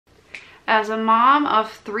As a mom of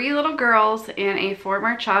 3 little girls and a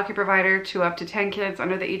former childcare provider to up to 10 kids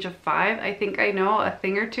under the age of 5, I think I know a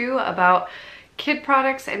thing or two about kid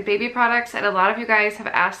products and baby products, and a lot of you guys have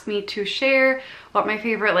asked me to share what my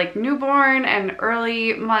favorite like newborn and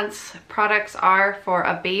early months products are for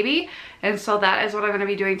a baby. And so that is what I'm going to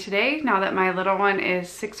be doing today. Now that my little one is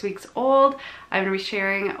 6 weeks old, I'm going to be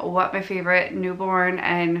sharing what my favorite newborn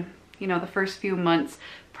and, you know, the first few months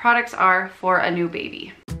products are for a new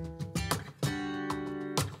baby.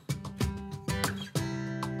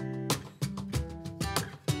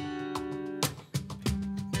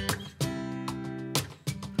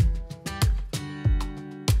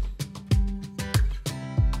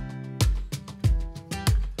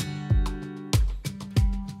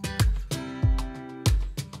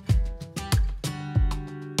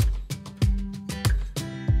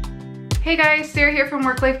 Hey guys, Sarah here from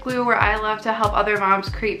Work Life Glue, where I love to help other moms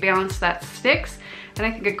create balance that sticks. And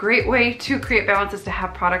I think a great way to create balance is to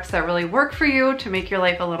have products that really work for you to make your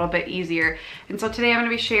life a little bit easier. And so today I'm going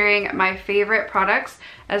to be sharing my favorite products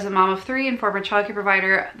as a mom of 3 and former childcare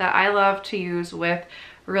provider that I love to use with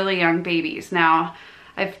really young babies. Now,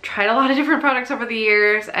 I've tried a lot of different products over the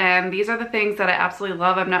years, and these are the things that I absolutely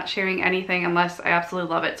love. I'm not sharing anything unless I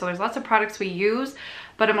absolutely love it. So there's lots of products we use,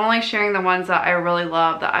 but I'm only sharing the ones that I really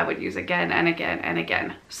love that I would use again and again and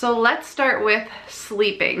again. So let's start with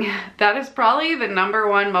sleeping. That is probably the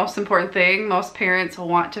 #1 most important thing most parents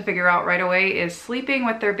want to figure out right away is sleeping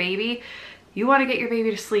with their baby. You want to get your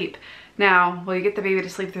baby to sleep. Now, will you get the baby to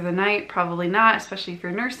sleep through the night? Probably not, especially if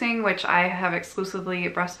you're nursing, which I have exclusively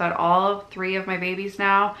breastfed all 3 of my babies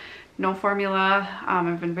now. No formula.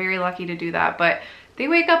 I've been very lucky to do that, but they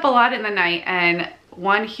wake up a lot in the night, and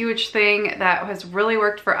one huge thing that has really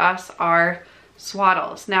worked for us are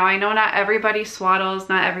swaddles. Now, I know not everybody swaddles,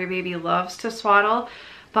 not every baby loves to swaddle,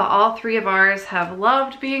 but all 3 of ours have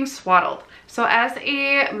loved being swaddled. So as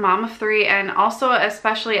a mom of 3, and also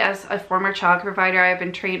especially as a former child provider, I've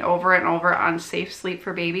been trained over and over on safe sleep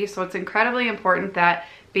for babies. So it's incredibly important that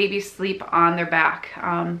babies sleep on their back.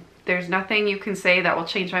 There's nothing you can say that will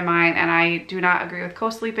change my mind, and I do not agree with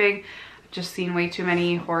co-sleeping. I've just seen way too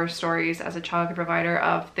many horror stories as a child provider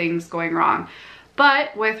of things going wrong.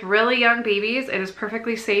 But with really young babies, it is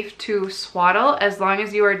perfectly safe to swaddle as long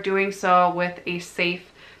as you are doing so with a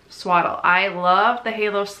safe swaddle. I love the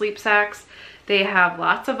Halo sleep sacks. They have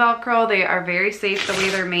lots of Velcro. They are very safe the way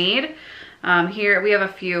they're made. Here we have a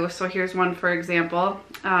few. So here's one, for example.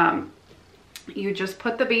 You just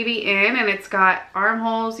put the baby in, and it's got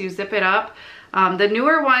armholes. You zip it up. The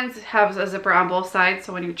newer ones have a zipper on both sides,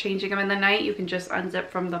 so when you're changing them in the night, you can just unzip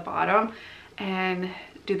from the bottom and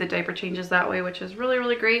do the diaper changes that way, which is really,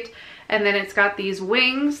 really great. And then it's got these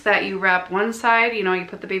wings that you wrap one side. You know, you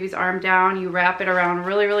put the baby's arm down, you wrap it around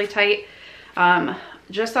really, really tight.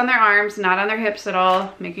 Just on their arms, not on their hips at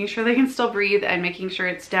all, making sure they can still breathe and making sure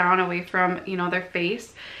it's down away from, you know, their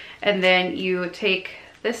face. And then you take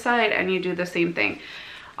this side and you do the same thing.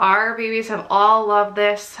 Our babies have all loved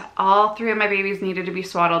this. All 3 of my babies needed to be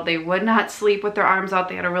swaddled. They would not sleep with their arms out.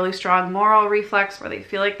 They had a really strong moral reflex where they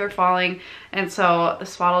feel like they're falling. And so the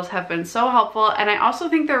swaddles have been so helpful. And I also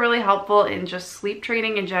think they're really helpful in just sleep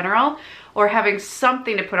training in general, or having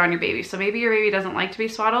something to put on your baby. So maybe your baby doesn't like to be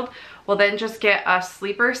swaddled. Well, then just get a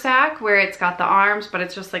sleeper sack where it's got the arms, but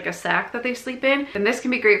it's just like a sack that they sleep in. And this can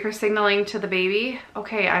be great for signaling to the baby,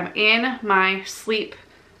 okay, I'm in my sleep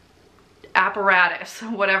apparatus,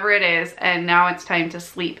 whatever it is, and now it's time to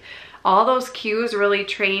sleep. All those cues really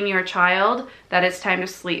train your child that it's time to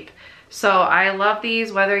sleep. So I love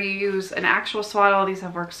these, whether you use an actual swaddle. These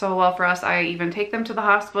have worked so well for us. I even take them to the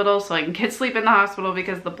hospital so I can get sleep in the hospital,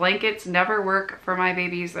 because the blankets never work for my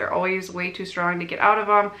babies. They're always way too strong to get out of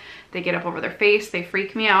them. They get up over their face. They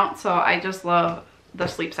freak me out. So I just love the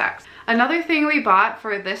sleep sacks. Another thing we bought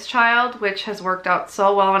for this child, which has worked out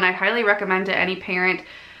so well, and I highly recommend to any parent,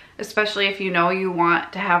 especially if you know you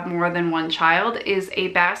want to have more than one child, is a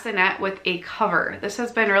bassinet with a cover. This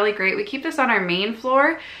has been really great. We keep this on our main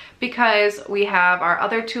floor because we have our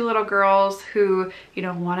other 2 little girls who, you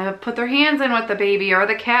know, want to put their hands in with the baby, or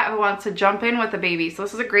the cat who wants to jump in with the baby. So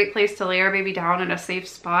this is a great place to lay our baby down in a safe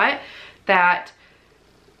spot that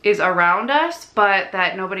is around us, but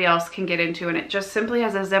that nobody else can get into. And it just simply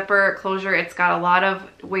has a zipper closure. It's got a lot of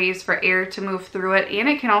ways for air to move through it, and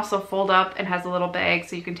it can also fold up and has a little bag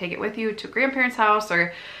so you can take it with you to grandparents' house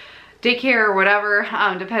or daycare or whatever,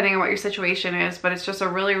 depending on what your situation is. But it's just a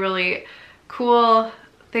really, really cool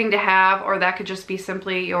thing to have. Or that could just be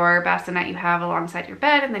simply your bassinet you have alongside your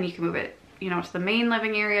bed, and then you can move it, you know, to the main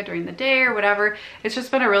living area during the day or whatever. It's just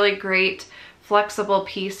been a really great flexible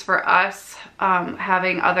piece for us,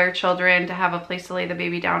 having other children to have a place to lay the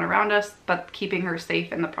baby down around us, but keeping her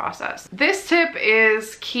safe in the process. This tip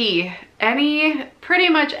is key. Pretty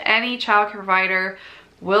much any childcare provider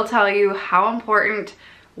will tell you how important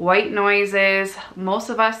white noise is. Most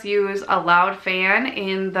of us use a loud fan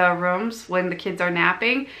in the rooms when the kids are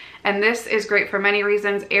napping, and this is great for many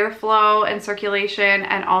reasons: airflow and circulation,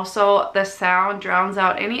 and also the sound drowns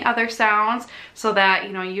out any other sounds so that,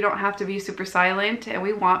 you know, you don't have to be super silent. And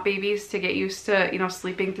we want babies to get used to, you know,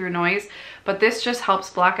 sleeping through noise, but this just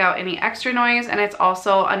helps block out any extra noise. And it's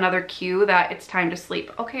also another cue that it's time to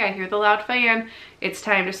sleep. Okay, I hear the loud fan, it's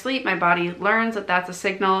time to sleep. My body learns that that's a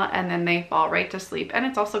signal, and then they fall right to sleep. And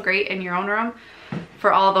it's also great in your own room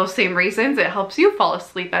for all those same reasons. It helps you fall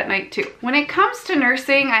asleep at night too. When it comes to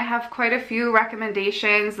nursing, I have quite a few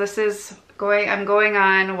recommendations. I'm going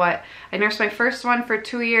on what? I nursed my first one for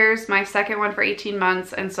 2 years, my second one for 18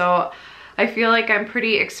 months, and so I feel like I'm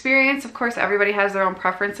pretty experienced. Of course, everybody has their own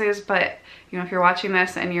preferences, but you know, if you're watching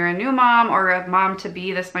this and you're a new mom or a mom to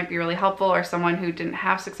be, this might be really helpful, or someone who didn't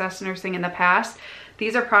have success nursing in the past.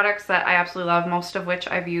 These are products that I absolutely love, most of which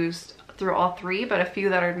I've used through all three, but a few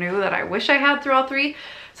that are new that I wish I had through all three.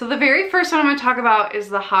 So the very first one I'm going to talk about is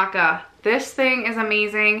the Haka. This thing is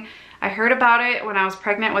amazing. I heard about it when I was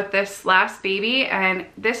pregnant with this last baby, and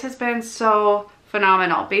this has been so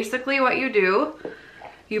phenomenal. Basically what you do,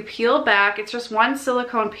 you peel back, it's just one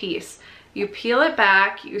silicone piece. You peel it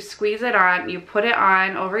back, you squeeze it on, you put it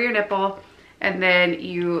on over your nipple, and then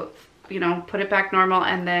you know, put it back normal,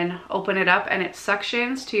 and then open it up, and it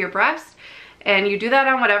suctions to your breast. And you do that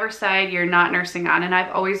on whatever side you're not nursing on. And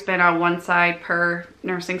I've always been on one side per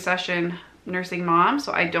nursing session, nursing mom,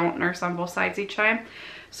 so I don't nurse on both sides each time.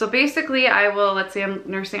 So basically I will, let's say I'm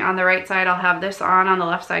nursing on the right side, I'll have this on the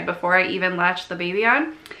left side before I even latch the baby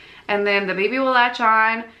on. And then the baby will latch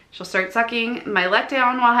on, she'll start sucking, my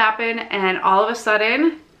letdown will happen, and all of a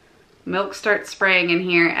sudden, milk starts spraying in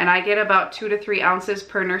here, and I get about 2 to 3 ounces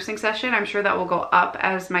per nursing session. I'm sure that will go up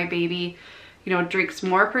as my baby, you know, drinks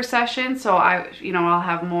more per session. So I'll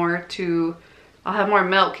have more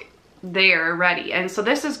milk there ready. And so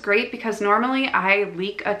this is great because normally I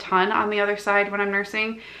leak a ton on the other side when I'm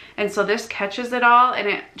nursing. And so this catches it all, and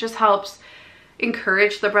it just helps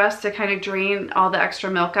encourage the breast to kind of drain all the extra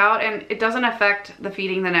milk out, and it doesn't affect the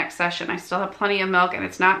feeding the next session. I still have plenty of milk, and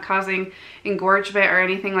it's not causing engorgement or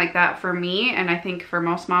anything like that for me, and I think for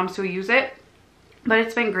most moms who use it. But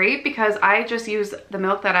it's been great because I just use the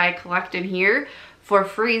milk that I collect in here for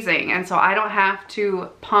freezing, and so I don't have to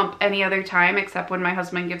pump any other time except when my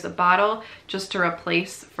husband gives a bottle just to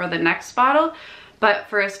replace for the next bottle. But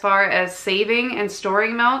for as far as saving and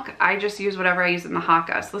storing milk, I just use whatever I use in the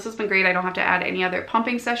Haka. So this has been great. I don't have to add any other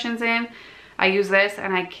pumping sessions in. I use this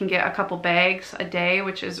and I can get a couple bags a day,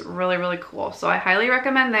 which is really, really cool. So I highly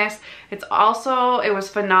recommend this. It was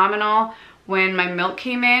phenomenal when my milk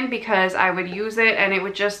came in because I would use it and it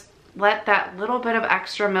would just let that little bit of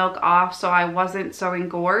extra milk off so I wasn't so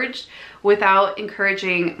engorged without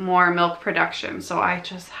encouraging more milk production. So I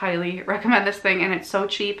just highly recommend this thing, and it's so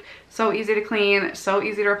cheap, so easy to clean, so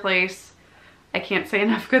easy to replace. I can't say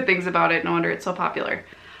enough good things about it. No wonder it's so popular.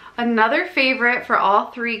 Another favorite for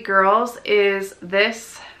all 3 girls is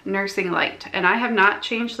this nursing light, and I have not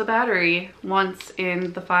changed the battery once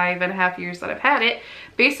in the 5.5 years that I've had it.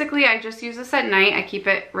 Basically, I just use this at night. I keep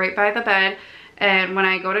it right by the bed, and when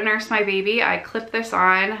I go to nurse my baby, I clip this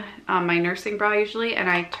on my nursing bra usually, and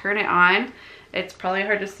I turn it on. It's probably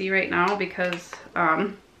hard to see right now because I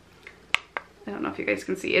don't know if you guys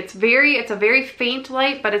can see. It's a very faint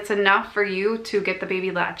light, but it's enough for you to get the baby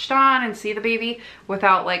latched on and see the baby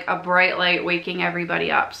without like a bright light waking everybody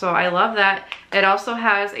up. So I love that. It also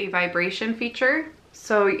has a vibration feature.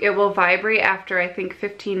 So it will vibrate after, I think,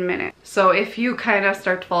 15 minutes. So if you kind of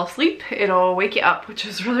start to fall asleep, it'll wake you up, which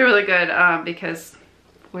is really, really good because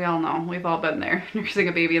we all know, we've all been there, nursing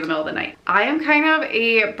a baby in the middle of the night. I am kind of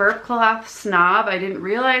a burp cloth snob. I didn't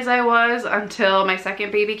realize I was until my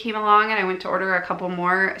second baby came along, and I went to order a couple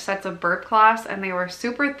more sets of burp cloths, and they were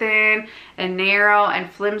super thin and narrow and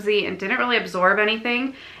flimsy and didn't really absorb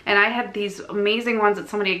anything. And I had these amazing ones that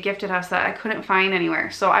somebody had gifted us that I couldn't find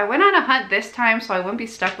anywhere. So I went on a hunt this time so I wouldn't be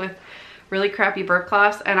stuck with really crappy burp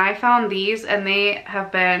cloths, and I found these, and they have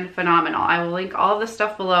been phenomenal. I will link all of this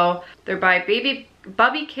stuff below. They're by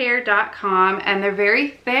bubbycare.com, and they're very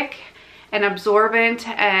thick and absorbent,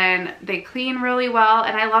 and they clean really well.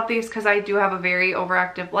 And I love these because I do have a very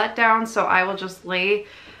overactive letdown, so I will just lay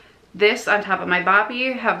this on top of my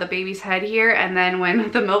boppy, have the baby's head here, and then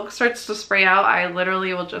when the milk starts to spray out, I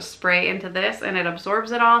literally will just spray into this and it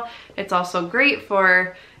absorbs it all. It's also great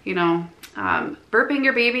for, you know, burping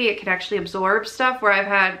your baby, it can actually absorb stuff, where I've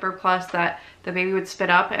had burp cloths that the baby would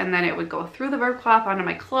spit up and then it would go through the burp cloth onto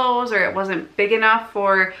my clothes, or it wasn't big enough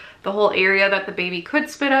for the whole area that the baby could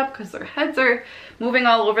spit up because their heads are moving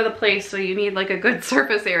all over the place, so you need like a good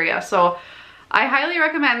surface area. So I highly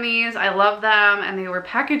recommend these. I love them and they were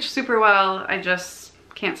packaged super well. I just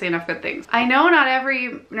can't say enough good things. I know not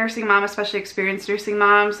every nursing mom, especially experienced nursing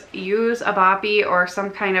moms, use a boppy or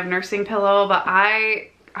some kind of nursing pillow, but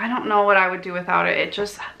I don't know what I would do without it. It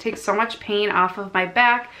just takes so much pain off of my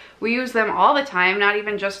back. We use them all the time, not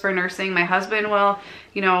even just for nursing. My husband will,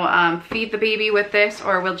 you know, feed the baby with this,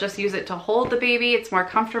 or we'll just use it to hold the baby. It's more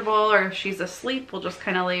comfortable, or if she's asleep, we'll just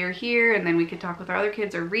kind of lay her here and then we can talk with our other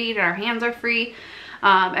kids or read and our hands are free.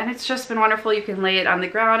 And it's just been wonderful. You can lay it on the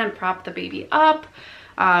ground and prop the baby up.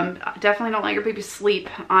 Definitely don't let your baby sleep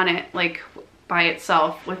on it like by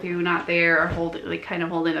itself with you not there, or holding, like kind of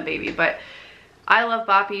holding the baby. But I love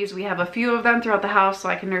boppies. We have a few of them throughout the house, so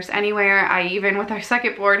I can nurse anywhere. I even, with our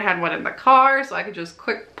second board, had one in the car, so I could just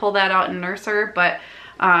quick pull that out and nurse her. But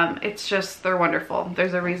it's just, they're wonderful.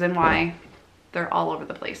 There's a reason why they're all over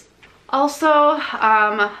the place. Also,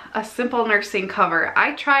 a simple nursing cover.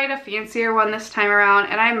 I tried a fancier one this time around,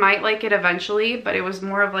 and I might like it eventually, but it was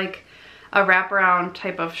more of like a wraparound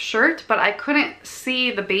type of shirt, but I couldn't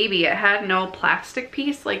see the baby. It had no plastic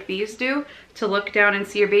piece like these do to look down and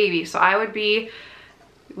see your baby. So I would be,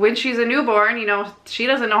 when she's a newborn, you know, she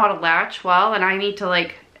doesn't know how to latch well, and I need to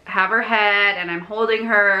like have her head and I'm holding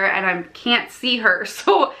her and I can't see her.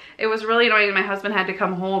 So it was really annoying. My husband had to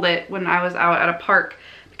come hold it when I was out at a park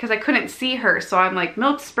because I couldn't see her. So I'm like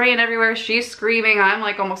milk spraying everywhere. She's screaming. I'm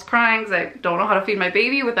like almost crying because I don't know how to feed my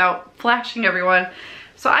baby without flashing everyone.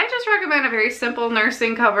 So I just recommend a very simple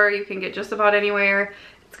nursing cover. You can get just about anywhere.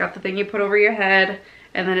 It's got the thing you put over your head,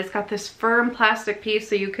 and then it's got this firm plastic piece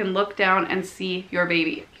so you can look down and see your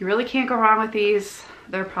baby. You really can't go wrong with these.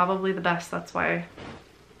 They're probably the best. That's why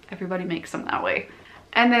everybody makes them that way.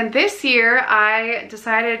 And then this year I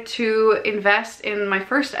decided to invest in my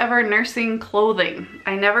first ever nursing clothing.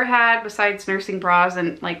 I never had, besides nursing bras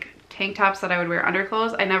and like tank tops that I would wear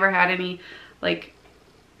underclothes, I never had any like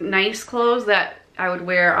nice clothes that I would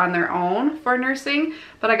wear on their own for nursing.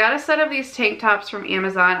 But I got a set of these tank tops from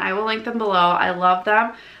Amazon. I will link them below. I love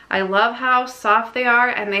them. I love how soft they are,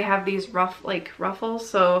 and they have these rough like ruffles,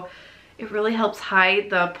 so it really helps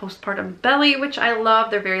hide the postpartum belly, which I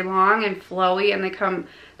love. They're very long and flowy, and they come,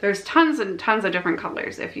 there's tons and tons of different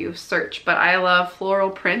colors if you search, but I love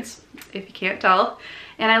floral prints, if you can't tell.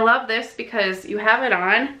 And I love this because you have it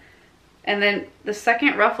on, and then the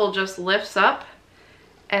second ruffle just lifts up,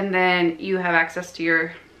 and then you have access to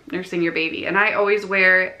your nursing your baby. And I always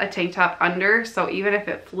wear a tank top under, so even if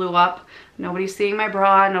it flew up, nobody's seeing my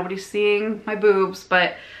bra, nobody's seeing my boobs,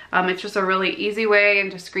 but it's just a really easy way and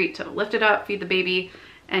discreet to lift it up, feed the baby,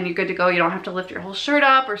 and you're good to go. You don't have to lift your whole shirt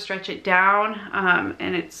up or stretch it down,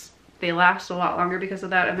 and they last a lot longer because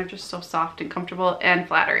of that, and they're just so soft and comfortable and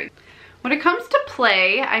flattering. When it comes to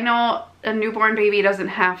play, I know a newborn baby doesn't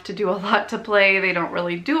have to do a lot to play. They don't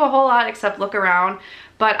really do a whole lot except look around.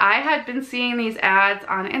 But I had been seeing these ads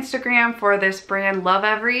on Instagram for this brand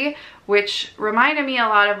Lovevery, which reminded me a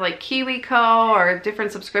lot of like KiwiCo or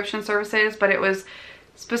different subscription services, but it was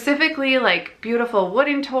specifically like beautiful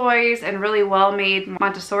wooden toys and really well-made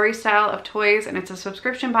Montessori style of toys. And it's a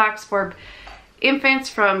subscription box for infants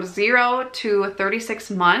from 0 to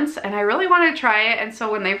 36 months, and I really wanted to try it. And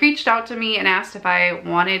so when they reached out to me and asked if I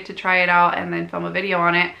wanted to try it out and then film a video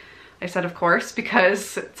on it, I said of course,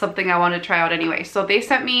 because it's something I want to try out anyway. So they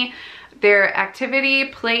sent me their activity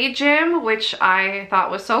play gym, which I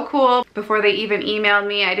thought was so cool. Before they even emailed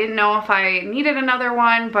me, I didn't know if I needed another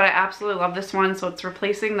one, but I absolutely love this one. So it's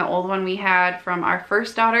replacing the old one we had from our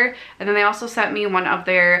first daughter. And then they also sent me one of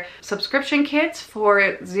their subscription kits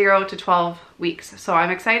for 0 to 12 weeks. So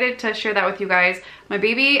I'm excited to share that with you guys. My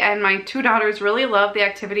baby and my two daughters really love the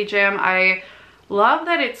activity gym. I love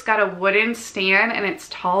that it's got a wooden stand and it's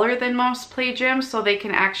taller than most play gyms, so they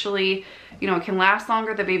can actually, you know, it can last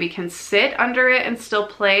longer. The baby can sit under it and still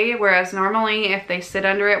play, whereas normally if they sit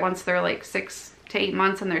under it once they're like 6 to 8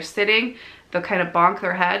 months and they're sitting, they'll kind of bonk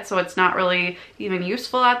their head, so it's not really even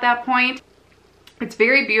useful at that point. It's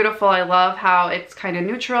very beautiful. I love how it's kind of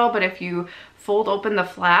neutral, but if you fold open the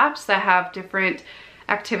flaps that have different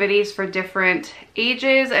activities for different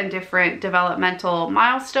ages and different developmental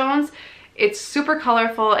milestones, it's super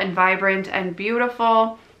colorful and vibrant and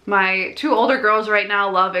beautiful. My two older girls right now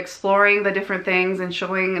love exploring the different things and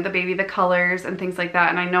showing the baby the colors and things like that,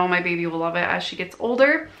 and I know my baby will love it as she gets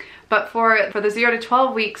older. But for the 0 to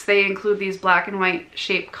 12 weeks, they include these black and white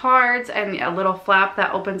shaped cards and a little flap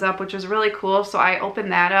that opens up, which is really cool. So I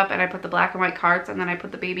opened that up and I put the black and white cards, and then I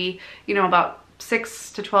put the baby, you know, about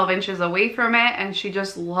 6 to 12 inches away from it, and she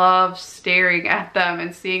just loves staring at them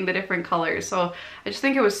and seeing the different colors. So I just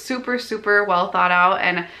think it was super, super well thought out,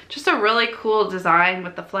 and just a really cool design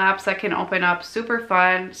with the flaps that can open up. Super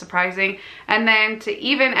fun, surprising. And then to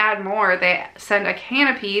even add more, they send a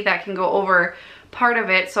canopy that can go over part of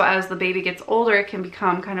it, so as the baby gets older it can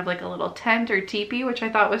become kind of like a little tent or teepee, which I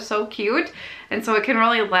thought was so cute. And so it can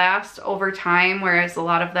really last over time, whereas a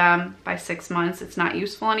lot of them by 6 months it's not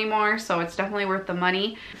useful anymore, so it's definitely worth the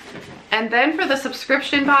money. And then for the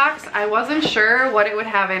subscription box, I wasn't sure what it would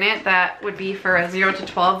have in it that would be for a 0 to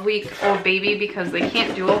 12 week old baby, because they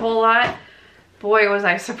can't do a whole lot. Boy, was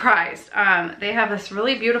I surprised. They have this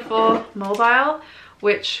really beautiful mobile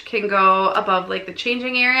which can go above like the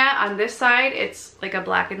changing area. On this side, it's like a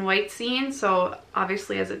black and white scene. So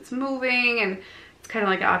obviously as it's moving, and it's kind of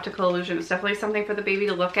like an optical illusion, it's definitely something for the baby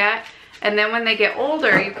to look at. And then when they get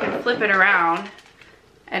older, you can flip it around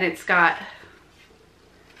and it's got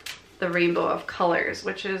the rainbow of colors,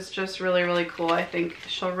 which is just really, really cool. I think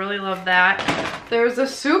she'll really love that. There's a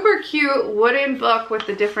super cute wooden book with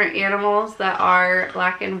the different animals that are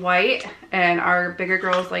black and white, and our bigger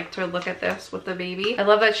girls like to look at this with the baby. I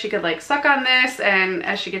love that she could like suck on this, and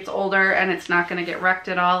as she gets older, and it's not gonna get wrecked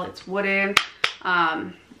at all. It's wooden,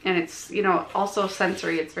 and it's, you know, also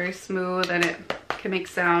sensory. It's very smooth and it can make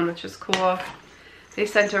sound, which is cool. They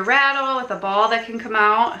sent a rattle with a ball that can come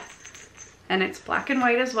out, and it's black and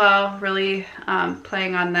white as well, really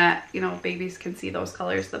playing on that, you know, babies can see those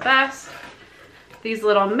colors the best. These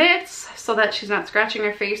little mitts so that she's not scratching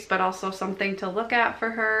her face, but also something to look at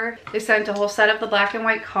for her. They sent a whole set of the black and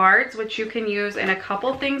white cards, which you can use in a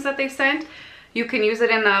couple things that they sent. You can use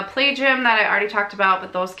it in the play gym that I already talked about,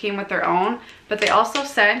 but those came with their own. But they also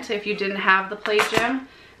sent, if you didn't have the play gym,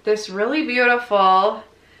 this really beautiful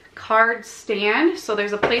card stand. So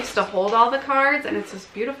there's a place to hold all the cards, and it's this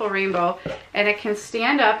beautiful rainbow, and it can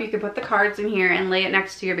stand up. You can put the cards in here and lay it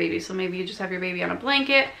next to your baby. So maybe you just have your baby on a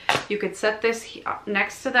blanket. You could set this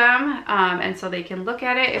next to them, and so they can look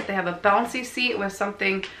at it. If they have a bouncy seat with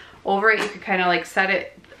something over it, you could kind of like set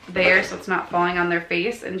it there so it's not falling on their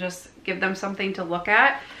face, and just give them something to look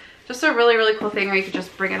at. Just a really, really cool thing where you could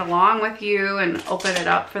just bring it along with you and open it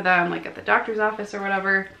up for them, like at the doctor's office or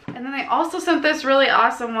whatever. And then they also sent this really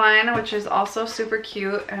awesome one, which is also super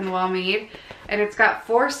cute and well made. And it's got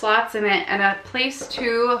 4 slots in it and a place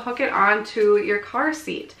to hook it onto your car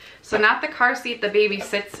seat. So not the car seat the baby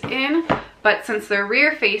sits in, but since they're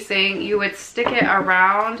rear facing, you would stick it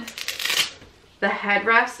around the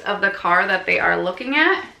headrest of the car that they are looking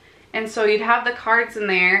at. And so you'd have the cards in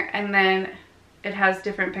there, and then it has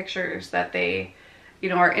different pictures that they, you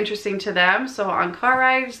know, are interesting to them. So on car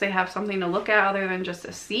rides, they have something to look at other than just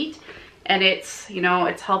a seat. And it's, you know,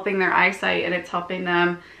 it's helping their eyesight, and it's helping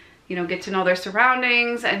them, you know, get to know their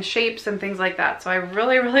surroundings and shapes and things like that. So I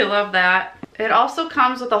really, really love that. It also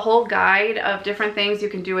comes with a whole guide of different things you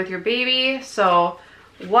can do with your baby. So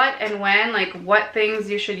what and when, like what things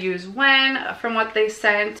you should use when from what they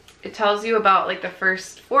sent. It tells you about like the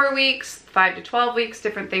first 4 weeks, 5 to 12 weeks,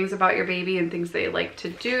 different things about your baby and things they like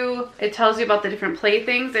to do. It tells you about the different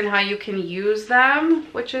playthings and how you can use them,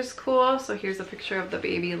 which is cool. So here's a picture of the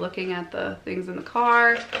baby looking at the things in the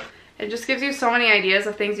car. It just gives you so many ideas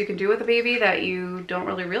of things you can do with a baby that you don't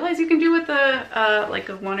really realize you can do with a like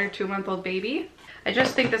a 1 or 2 month old baby. I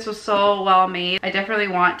just think this was so well made. I definitely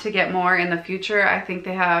want to get more in the future. I think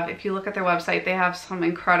they have, if you look at their website, they have some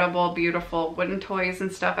incredible, beautiful wooden toys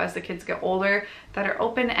and stuff as the kids get older that are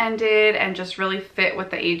open-ended and just really fit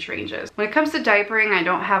with the age ranges. When it comes to diapering, I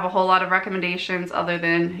don't have a whole lot of recommendations other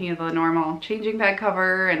than, you know, the normal changing bag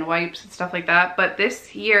cover and wipes and stuff like that. But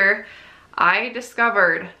this year, I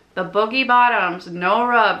discovered the Boogie Bottoms No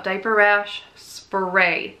Rub Diaper Rash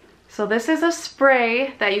Spray. So this is a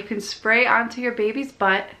spray that you can spray onto your baby's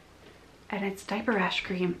butt, and it's diaper rash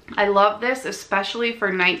cream. I love this, especially for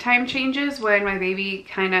nighttime changes when my baby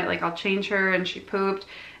kind of like, I'll change her and she pooped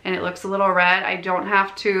and it looks a little red. I don't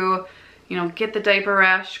have to, you know, get the diaper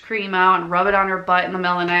rash cream out and rub it on her butt in the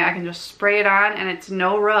middle of the night. I can just spray it on, and it's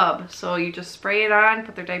no rub. So you just spray it on,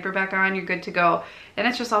 put their diaper back on, you're good to go. And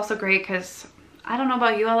it's just also great because I don't know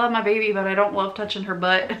about you, I love my baby, but I don't love touching her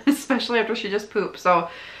butt, especially after she just pooped. So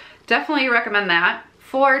definitely recommend that.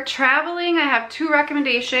 For traveling, I have 2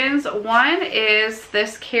 recommendations. One is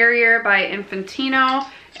this carrier by Infantino.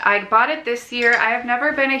 I bought it this year. I have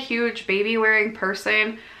never been a huge baby wearing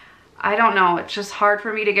person. I don't know, it's just hard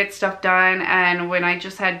for me to get stuff done, and when I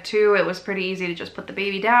just had 2, it was pretty easy to just put the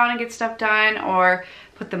baby down and get stuff done, or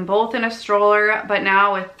put them both in a stroller, but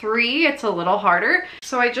now with 3, it's a little harder.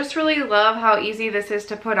 So I just really love how easy this is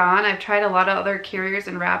to put on. I've tried a lot of other carriers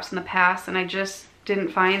and wraps in the past, and I just didn't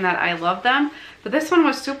find that I love them. But this one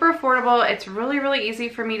was super affordable. It's really, really easy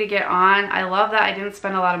for me to get on. I love that I didn't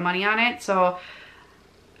spend a lot of money on it, so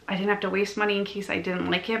I didn't have to waste money in case I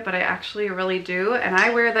didn't like it, but I actually really do. And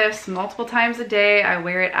I wear this multiple times a day. I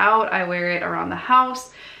wear it out, I wear it around the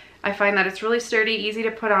house. I find that it's really sturdy, easy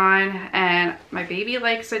to put on, and my baby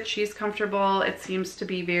likes it. She's comfortable. It seems to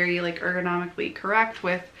be very like ergonomically correct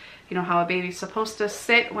with, you know, how a baby's supposed to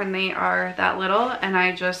sit when they are that little. And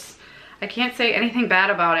I can't say anything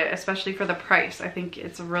bad about it, especially for the price. I think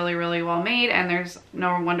it's really, really well made, and there's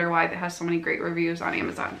no wonder why it has so many great reviews on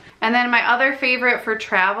Amazon. And then my other favorite for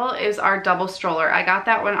travel is our double stroller. I got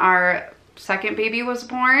that when our second baby was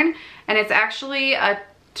born, and it's actually a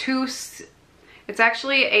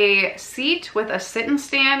seat with a sit and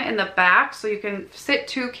stand in the back, so you can sit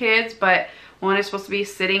 2 kids, but one is supposed to be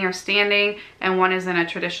sitting or standing, and one is in a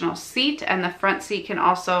traditional seat. And the front seat can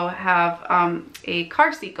also have a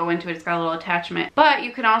car seat go into it. It's got a little attachment. But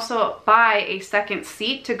you can also buy a second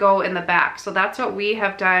seat to go in the back. So that's what we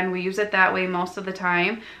have done. We use it that way most of the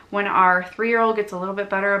time. When our 3-year-old gets a little bit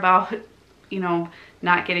better about, you know,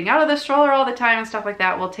 not getting out of the stroller all the time and stuff like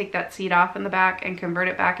that, we'll take that seat off in the back and convert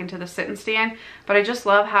it back into the sit and stand. But I just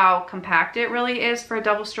love how compact it really is for a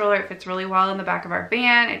double stroller. It fits really well in the back of our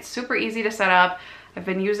van. It's super easy to set up. I've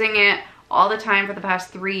been using it all the time for the past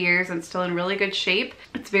 3 years and still in really good shape.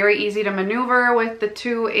 It's very easy to maneuver with the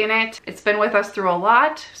 2 in it. It's been with us through a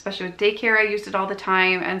lot, especially with daycare. I used it all the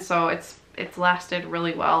time, and so it's lasted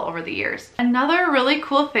really well over the years. Another really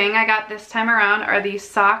cool thing I got this time around are these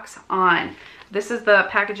socks on. This is the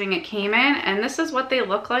packaging it came in, and this is what they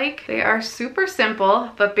look like. They are super simple,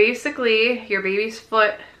 but basically your baby's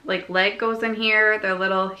foot, like leg goes in here, their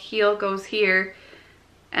little heel goes here,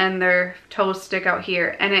 and their toes stick out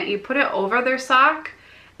here. And you put it over their sock,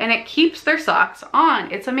 and it keeps their socks on.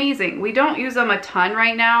 It's amazing. We don't use them a ton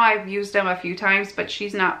right now. I've used them a few times, but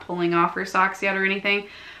she's not pulling off her socks yet or anything.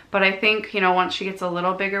 But I think, you know, once she gets a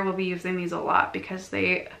little bigger, we'll be using these a lot because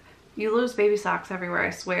you lose baby socks everywhere,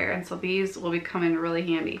 I swear, and so these will be coming really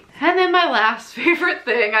handy. And then my last favorite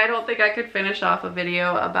thing, I don't think I could finish off a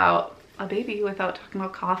video about a baby without talking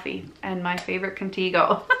about coffee and my favorite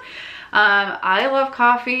Contigo. I love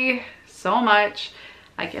coffee so much.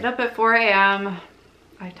 I get up at 4 a.m.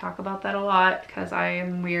 I talk about that a lot because I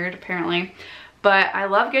am weird apparently. But I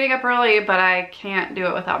love getting up early, but I can't do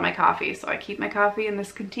it without my coffee. So I keep my coffee in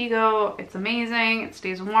this Contigo. It's amazing. It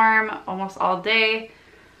stays warm almost all day.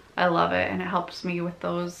 I love it, and it helps me with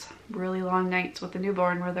those really long nights with the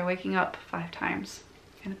newborn where they're waking up 5 times,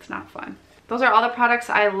 and it's not fun. Those are all the products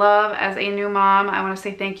I love as a new mom. I want to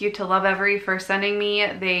say thank you to Lovevery for sending me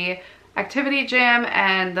the activity gym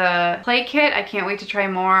and the play kit. I can't wait to try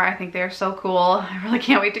more. I think they're so cool. I really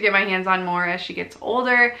can't wait to get my hands on more as she gets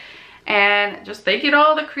older. And just thank you to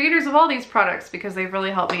all the creators of all these products because they've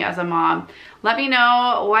really helped me as a mom. Let me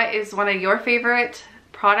know what is one of your favorite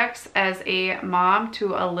products as a mom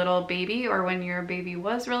to a little baby, or when your baby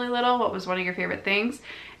was really little, what was one of your favorite things?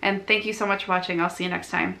 And thank you so much for watching. I'll see you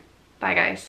next time. Bye guys.